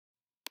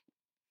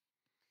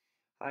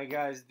Hi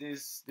guys,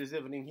 this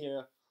evening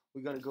here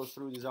we're gonna go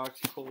through this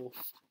article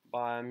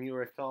by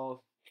Mura et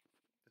al.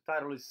 The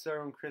title is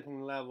Serum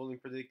Creatinine Level in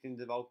Predicting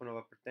Development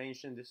of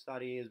Hypertension. This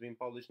study has been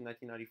published in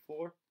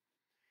 1994,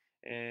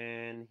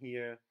 and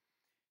here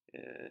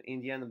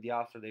in the end of the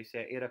author they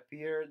say it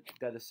appeared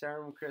that the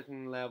serum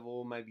creatinine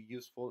level might be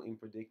useful in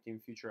predicting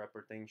future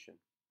hypertension.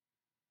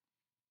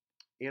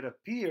 It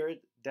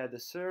appeared that the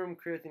serum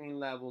creatinine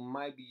level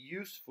might be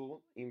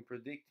useful in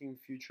predicting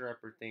future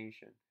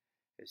hypertension.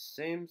 It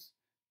seems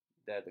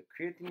that the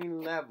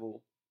creatinine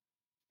level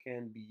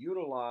can be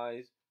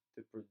utilized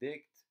to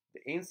predict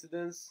the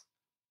incidence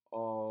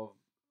of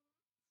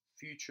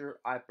future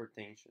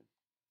hypertension.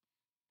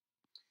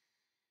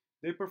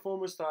 They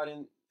performed a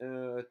study,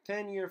 a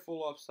 10-year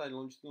follow-up study,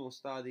 longitudinal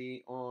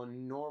study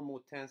on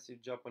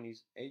normotensive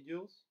Japanese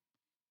adults.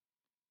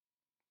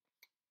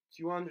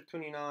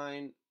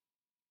 229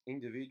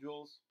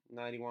 individuals,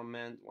 91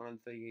 men,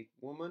 138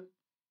 women,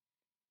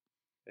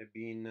 have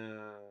been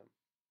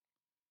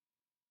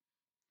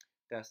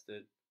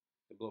tested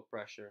the blood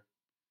pressure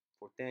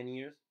for 10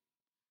 years.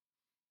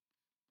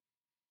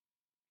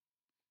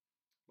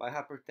 By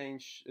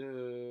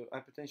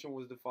hypertension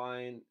was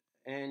defined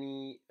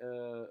any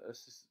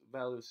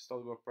value of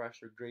systolic blood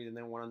pressure greater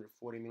than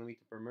 140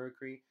 millimeter per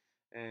mercury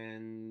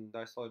and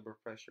diastolic blood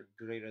pressure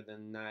greater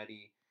than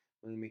 90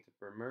 millimeter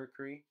per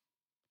mercury.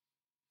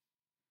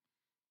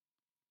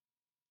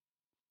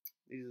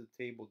 This is a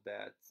table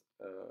that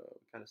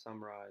kind of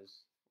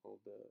summarizes all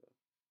the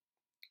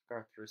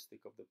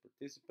characteristics of the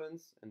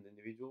participants and the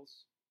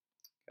individuals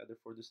gathered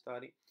for the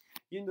study.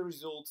 In the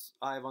results,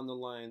 I've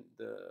underlined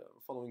the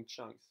following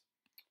chunks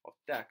of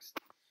text.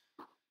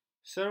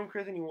 Serum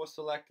creatinine was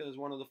selected as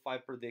one of the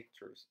 5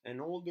 predictors.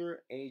 An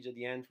older age at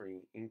the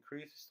entry,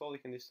 increased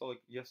systolic and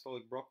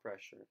diastolic blood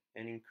pressure,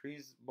 and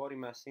increased body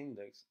mass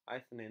index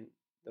heightened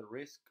the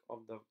risk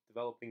of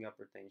developing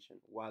hypertension,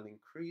 while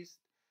increased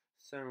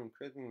serum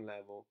creatinine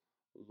level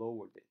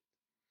lowered it.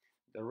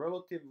 The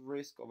relative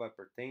risk of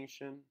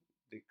hypertension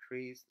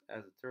decreased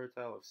as the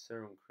tertile of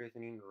serum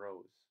creatinine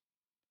rose.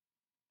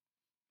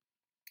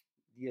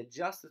 The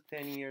adjusted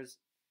 10 years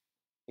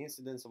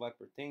incidence of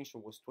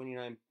hypertension was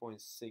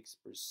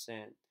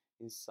 29.6%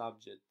 in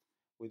subjects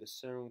with a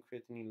serum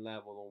creatinine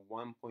level of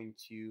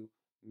 1.2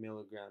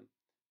 milligram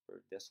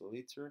per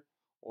deciliter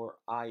or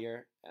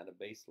higher at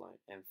a baseline,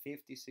 and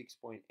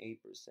 56.8%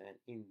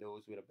 in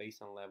those with a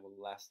baseline level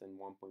less than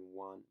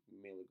 1.1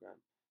 milligram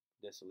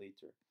per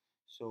deciliter.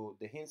 So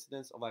the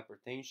incidence of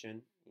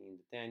hypertension in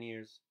the 10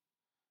 years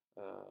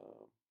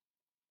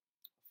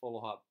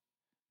follow-up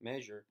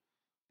measure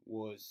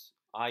was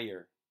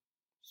higher.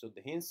 So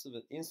the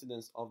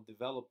incidence of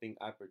developing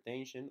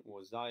hypertension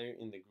was higher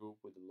in the group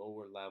with a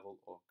lower level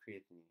of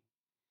creatinine.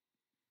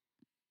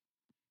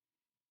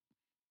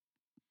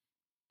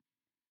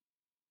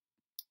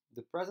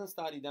 The present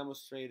study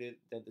demonstrated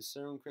that the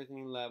serum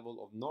creatinine level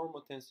of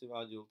normotensive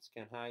adults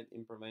can aid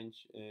in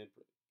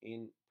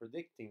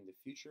predicting the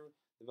future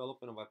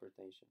development of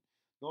hypertension.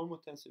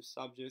 Normotensive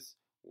subjects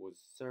with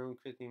serum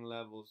creatinine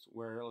levels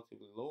were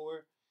relatively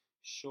lower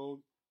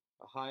showed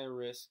a higher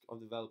risk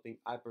of developing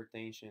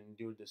hypertension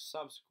during the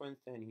subsequent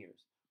 10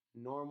 years.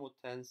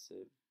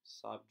 Normotensive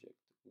subject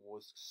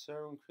with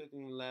serum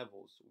creatinine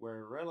levels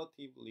were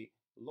relatively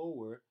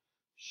lower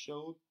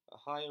showed a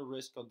higher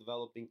risk of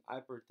developing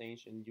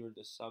hypertension during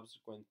the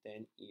subsequent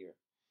 10 years.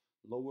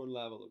 Lower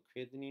level of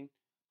creatinine,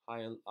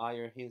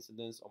 higher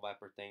incidence of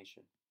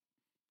hypertension.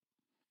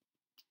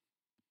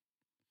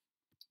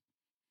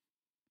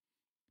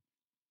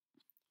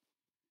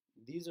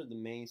 These are the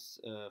main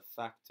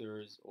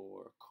factors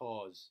or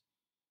cause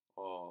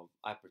of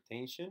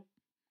hypertension.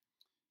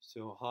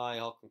 So high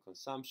alcohol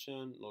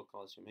consumption, low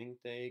calcium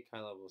intake,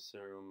 high level of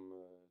serum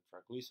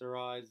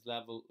triglycerides,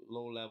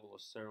 low level of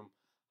serum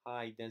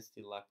high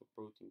density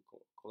lipoprotein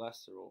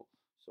cholesterol,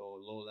 so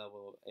low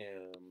level of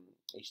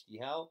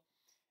HDL,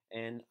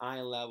 and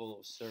high level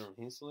of serum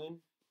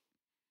insulin.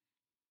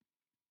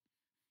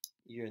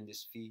 Here in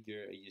this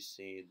figure you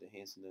see the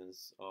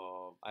incidence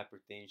of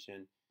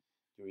hypertension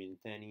during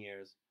 10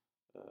 years,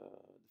 the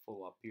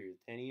follow-up period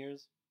 10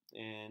 years,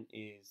 and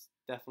is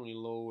definitely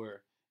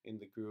lower in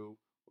the group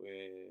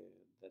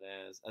that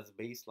has as a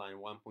baseline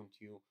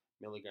 1.2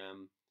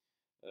 milligram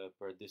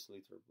per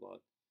deciliter of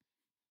blood.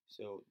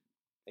 So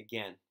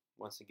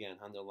once again,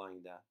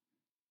 underlying that,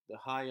 the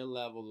higher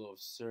level of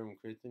serum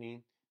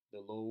creatinine,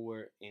 the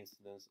lower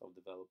incidence of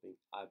developing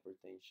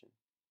hypertension.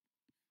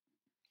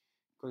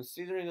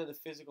 Considering that the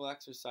physical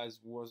exercise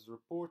was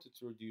reported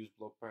to reduce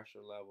blood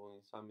pressure level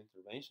in some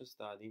intervention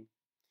study,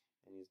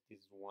 and this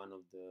is one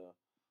of the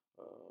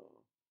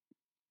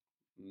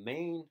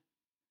main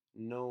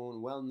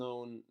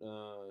well-known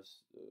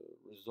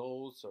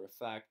results or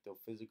effect of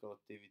physical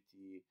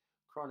activity,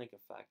 chronic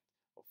effect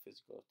of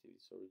physical activity,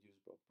 so reduce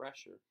blood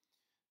pressure,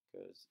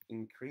 because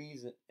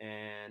increase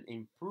and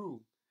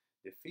improve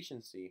the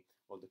efficiency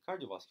of the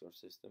cardiovascular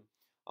system.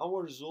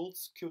 Our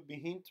results could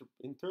be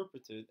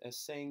interpreted as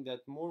saying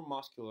that more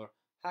muscular,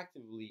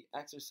 actively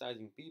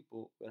exercising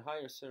people with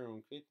higher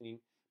serum creatinine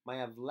might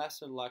have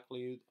lesser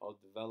likelihood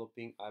of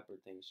developing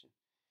hypertension.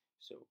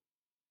 So,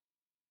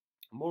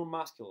 more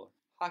muscular,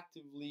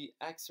 actively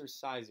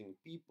exercising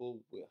people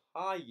with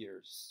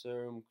higher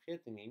serum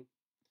creatinine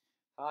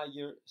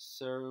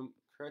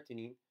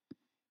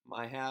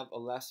might have a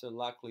lesser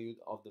likelihood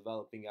of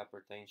developing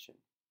hypertension.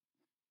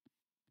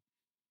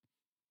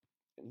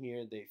 And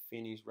here they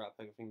finish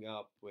wrapping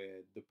up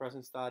with the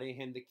present study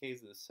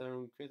indicates the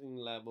serum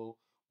creatinine level,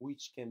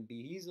 which can be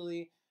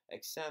easily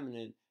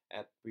examined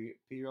at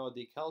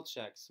periodic health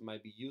checks,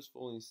 might be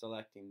useful in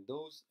selecting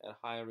those at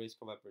higher risk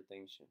of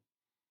hypertension.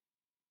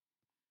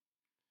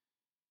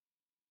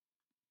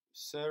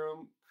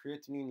 Serum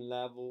creatinine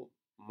level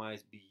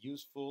might be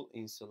useful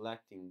in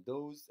selecting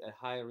those at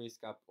higher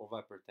risk of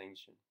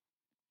hypertension.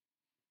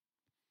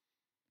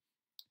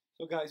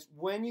 So guys,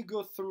 when you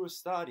go through a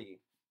study,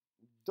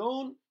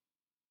 don't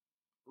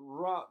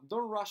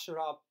rush it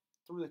up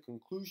through the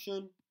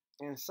conclusion,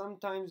 and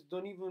sometimes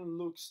don't even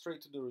look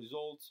straight to the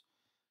results.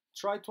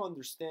 Try to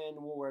understand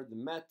what were the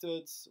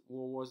methods,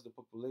 what was the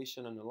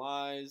population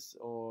analyzed,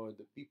 or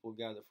the people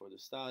gathered for the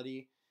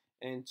study,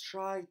 and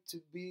try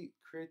to be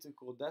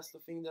critical. That's the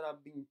thing that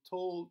I've been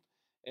told,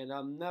 and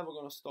I'm never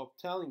gonna stop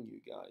telling you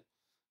guys,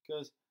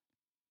 because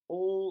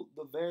all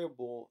the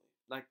variable,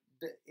 like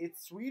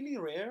it's really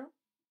rare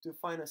to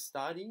find a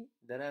study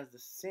that has the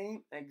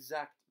same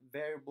exact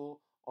variable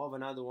of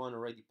another one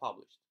already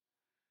published.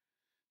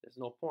 There's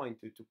no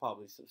point to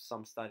publish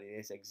some study that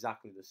is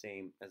exactly the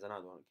same as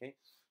another one, okay?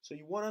 So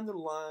you want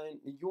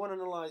to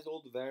analyze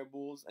all the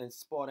variables and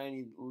spot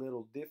any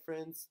little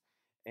difference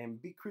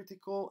and be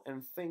critical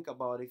and think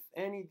about if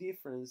any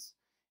difference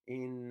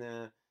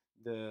in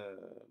the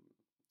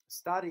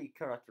study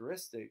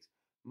characteristics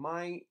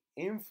might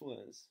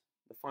influence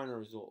the final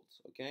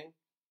results, okay?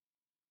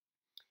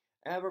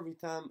 Have every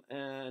time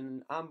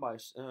an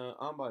unbiased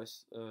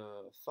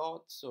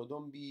thought, so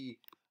don't be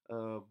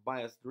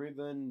bias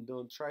driven.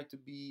 Don't try to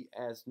be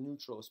as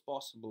neutral as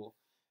possible,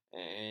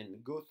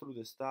 and go through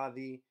the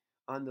study,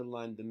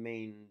 underline the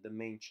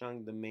main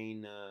chunk, the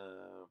main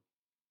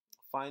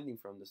finding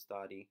from the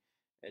study,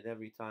 and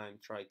every time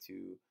try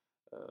to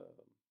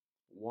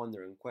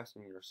wonder and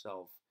question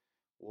yourself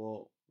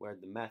what were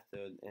the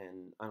method,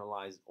 and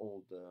analyze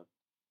all the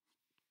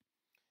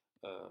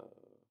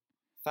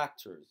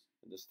factors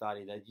in the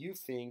study that you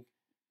think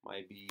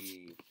might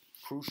be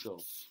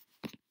crucial.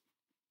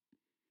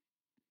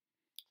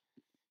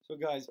 So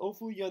guys,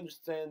 hopefully you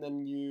understand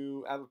and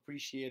you have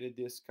appreciated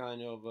this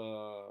kind of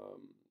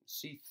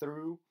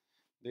see-through,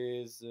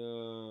 this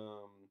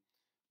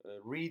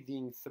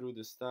reading through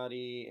the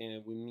study,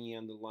 and with me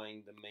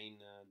underlying the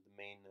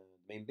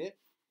main bit.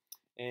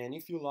 And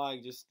if you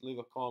like, just leave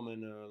a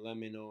comment or let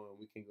me know, and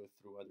we can go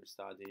through other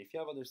study. If you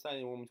have other study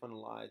you want me to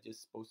analyze,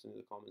 just post it in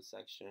the comment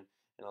section,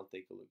 and I'll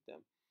take a look at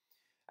them.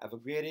 Have a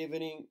great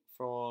evening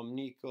from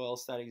Nico. All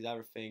statics,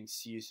 everything.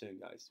 See you soon,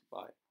 guys.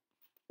 Bye.